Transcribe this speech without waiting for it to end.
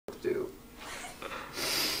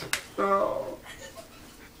Oh.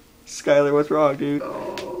 Skylar, what's wrong, dude?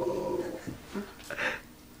 Oh.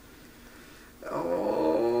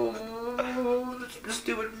 The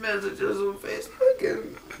stupid messages on Facebook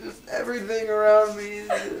and just everything around me is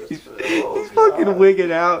just, He's fucking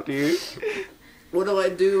wigging out, dude. What do I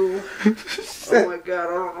do? Oh my god,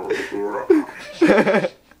 I don't know what to do.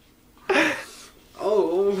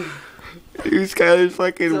 Oh. Dude, Skylar's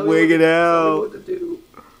fucking wigging Tell out. me what to do.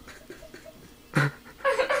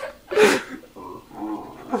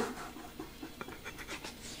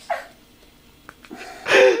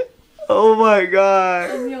 Oh my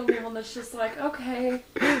god. I'm the only one that's just like, okay.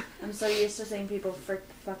 I'm so used to seeing people freak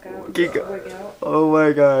the fuck out. Wig out. Oh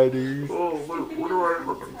my god, dude. Oh, what do I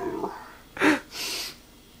fucking do?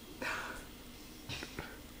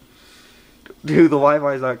 Dude, the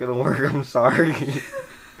Wi-Fi's not gonna work, I'm sorry.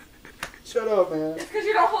 Shut up, man. It's because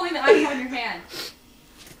you're not holding the iPhone in your hand.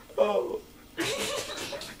 Oh.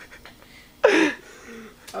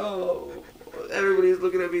 Oh. Everybody's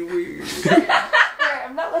looking at me weird.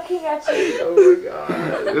 I'm not looking at you. Oh my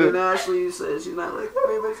god. And Ashley says she's not like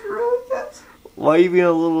that, but she really does. Why you being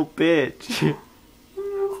a little bitch?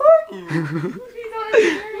 Fuck you.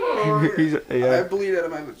 He's, I yeah. bleed out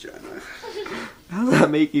of my vagina. How does that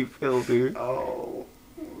make you feel, dude? Oh.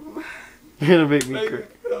 You're gonna make me cry.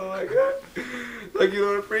 Oh my god. Like you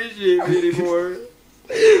don't appreciate me anymore.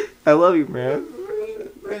 I love you, man.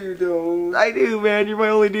 No, you don't. I do, man. You're my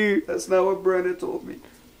only dude. That's not what Brenda told me.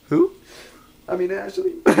 Who? I mean,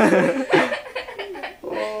 Ashley.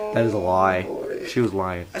 Oh, That is a lie. boy. She was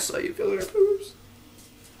lying. I saw you feeling her boobs.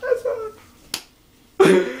 I saw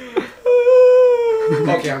it.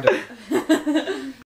 Okay, I'm done.